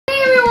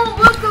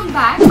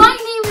welcome back. My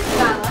name is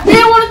Bala.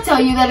 Today I want to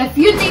tell you that a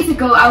few days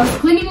ago I was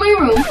cleaning my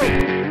room.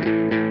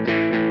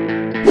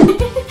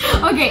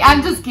 Okay,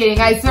 I'm just kidding.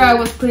 I swear I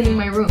was cleaning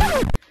my room.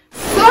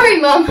 Sorry,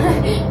 Mom.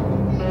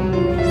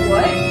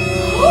 What?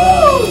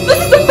 Oh,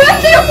 this is the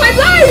best day of my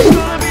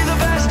life!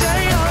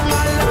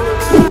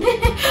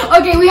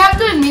 Okay, we have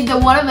to admit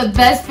that one of the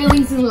best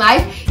feelings in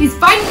life is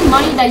finding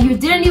money that you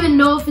didn't even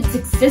know of its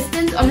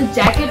existence on a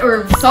jacket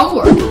or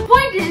somewhere. The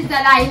point is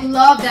that I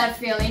love that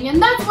feeling,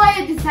 and that's why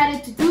I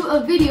decided to do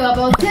a video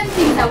about 10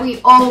 things that we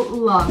all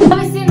love.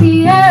 Love is in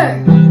the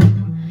air,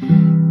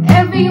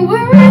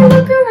 everywhere I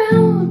look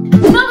around.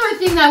 Another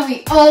thing that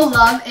we all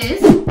love is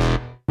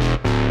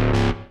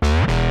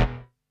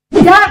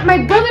Dad, my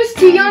brother's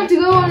too young to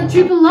go on a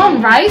trip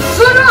alone, right?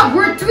 Shut up!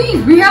 We're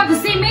twins! We have the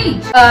same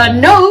age!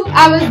 No,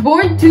 I was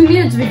born 2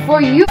 minutes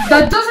before you.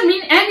 That doesn't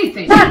mean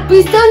anything! Dad,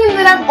 please tell him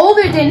that I'm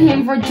older than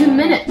him for 2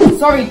 minutes.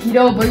 Sorry,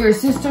 kiddo, but your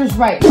sister's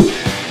right.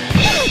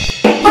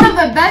 One of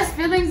the best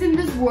feelings in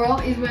this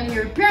world is when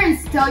your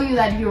parents tell you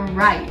that you're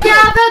right.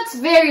 Yeah, that's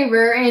very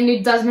rare and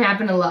it doesn't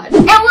happen a lot.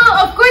 And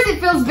well, of course it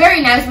feels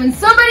very nice when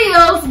somebody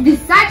else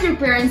besides your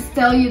parents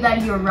tell you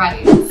that you're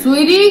right.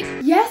 Sweetie?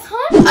 Yes,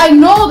 hon? I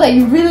know that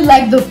you really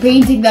like the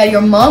painting that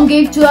your mom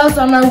gave to us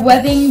on our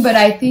wedding, but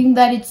I think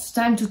that it's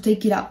time to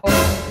take it out.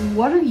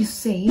 What are you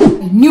saying?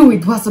 I knew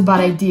it was a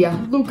bad idea.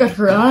 Look at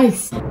her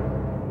eyes.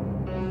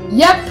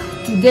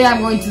 Yep, today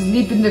I'm going to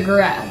sleep in the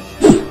garage.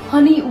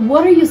 Honey,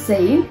 what are you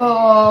saying?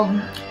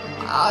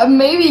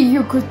 Maybe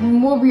you could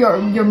move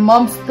your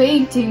mom's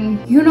painting.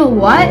 You know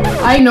what?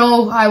 I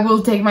know, I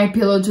will take my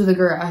pillow to the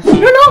garage.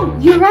 No,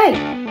 you're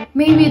right.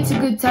 Maybe it's a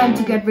good time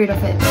to get rid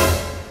of it.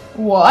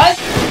 What?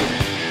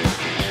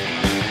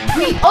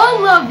 We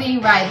all love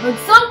being right, but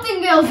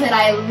something else that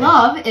I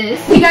love is...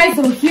 Hey guys,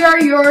 so here are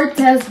your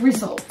test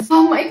results.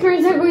 Oh, my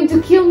parents are going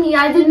to kill me.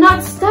 I did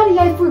not study.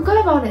 I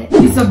forgot about it.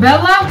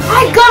 Isabella?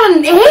 I got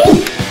an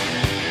A?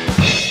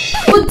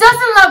 Who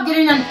doesn't love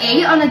getting an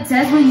A on a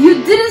test when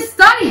you didn't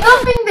study?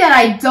 Something that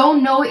I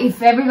don't know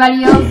if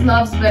everybody else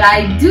loves, but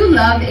I do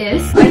love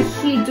is... I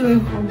hate doing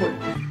homework.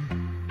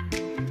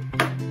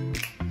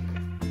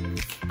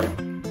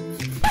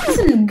 This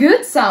is a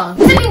good song.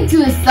 Listening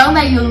to a song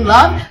that you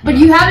love, but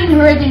you haven't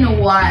heard in a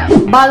while.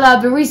 Bala,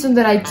 the reason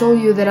that I told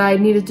you that I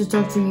needed to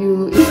talk to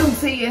you... You don't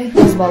say it.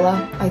 Yes,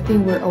 Bala, I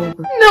think we're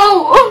over.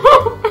 No!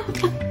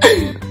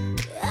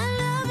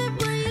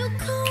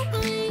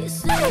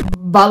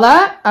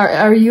 Bala,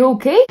 are you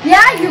okay?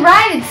 Yeah, you're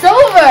right, it's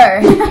over!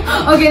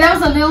 Okay, that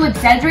was a little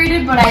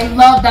exaggerated, but I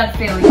love that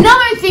feeling.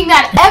 Another thing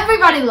that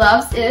everybody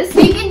loves is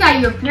thinking that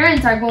your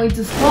parents are going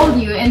to scold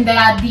you and that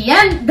at the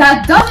end,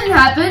 that doesn't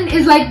happen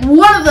is like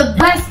one of the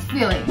best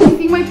feelings. I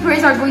think my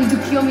parents are going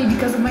to kill me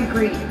because of my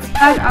grades.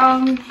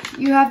 Dad,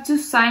 you have to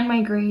sign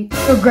my grades.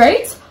 Your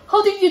grades?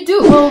 How did you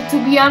do? Well,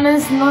 to be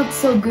honest, not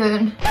so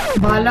good.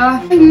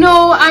 Bala? I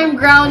know I'm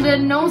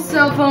grounded, no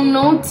cell phone,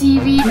 no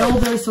TV. I know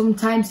there's some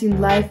times in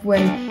life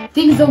when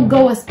things don't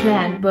go as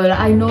planned, but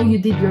I know you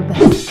did your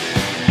best.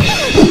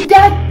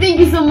 Dad, thank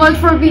you so much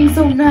for being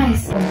so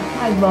nice.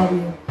 I love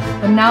you,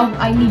 but now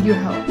I need your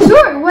help.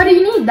 Sure, what do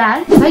you need,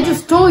 Dad? I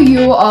just told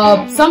you,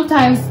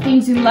 sometimes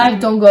things in life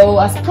don't go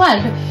as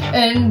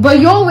planned, but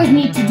you always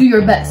need to do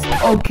your best.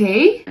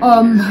 Okay.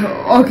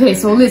 Okay,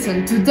 so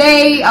listen,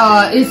 today,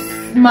 is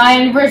my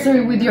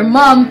anniversary with your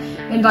mom,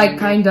 and I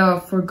kinda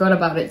forgot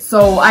about it.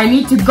 So I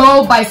need to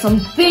go buy some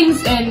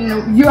things,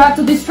 and you have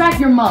to distract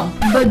your mom.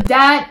 But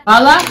Dad...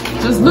 Bala,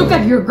 just look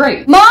at your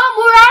grade. Mom,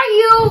 where are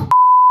you?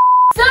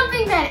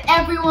 Something that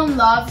everyone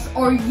loves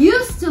or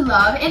used to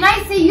love, and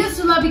I say used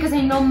to love because I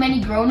know many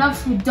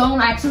grown-ups who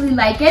don't actually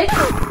like it.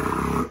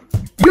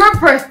 Your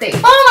birthday.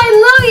 Oh, I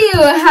love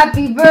you.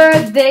 Happy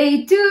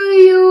birthday to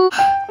you.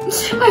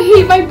 I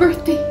hate my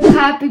birthday.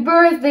 Happy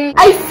birthday.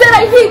 I said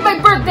I hate my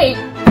birthday.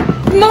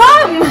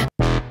 Mom!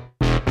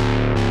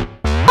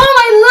 Oh,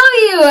 I love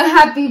you.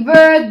 Happy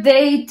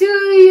birthday to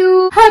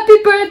you. Happy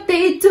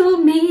birthday to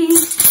me.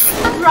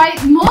 That's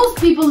right, most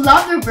people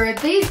love their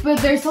birthdays, but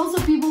there's also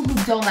people who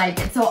don't like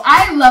it. So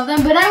I love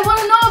them, but I want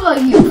to know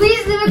about you.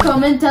 Please leave a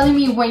comment telling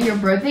me when your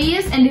birthday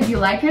is and if you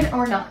like it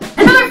or not.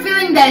 Another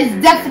feeling that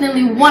is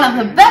definitely one of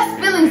the best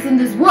feelings in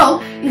this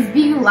world is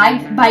being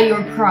liked by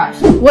your crush.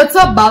 What's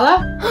up,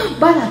 Bala?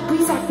 Bala,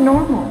 please act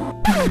normal.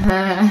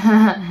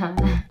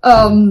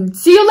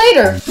 See you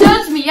later.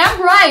 Judge me,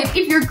 I'm right.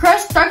 If your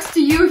crush talks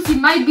to you, he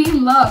might be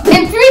in love.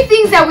 And 3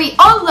 things that we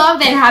all love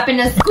that happen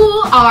at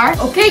school are...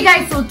 Okay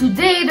guys, so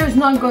today there's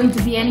not going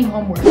to be any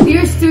homework.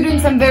 Dear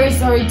students, I'm very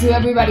sorry to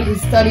everybody who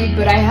studied,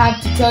 but I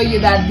have to tell you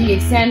that the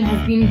exam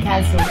has been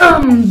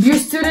cancelled. Dear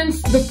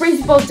students, the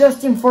principal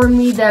just informed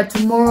me that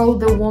tomorrow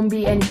there won't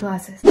be any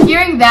classes.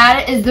 Hearing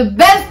that is the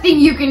best thing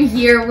you can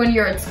hear when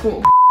you're at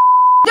school.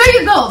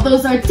 There you go,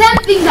 those are 10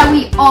 things that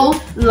we all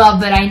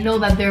love, but I know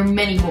that there are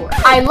many more.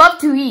 I love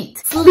to eat.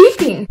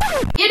 Sleeping.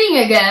 Eating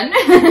again.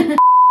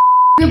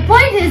 The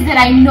point is that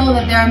I know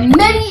that there are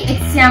many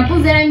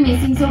examples that I'm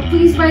missing, so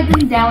please write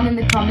them down in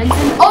the comments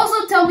and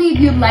also tell me if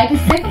you'd like a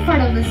second part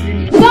of this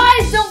video.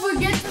 Guys, don't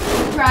forget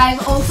to subscribe.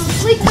 Also,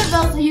 click the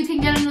bell so you can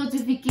get a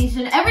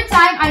notification every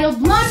time I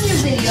upload new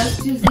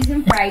videos, Tuesdays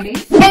and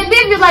Fridays. And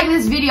if you like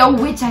this video,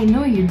 which I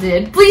know you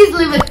did, please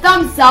leave a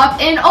thumbs up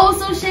and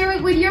also share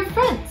it with your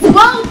friends.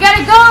 Well,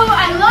 gotta go.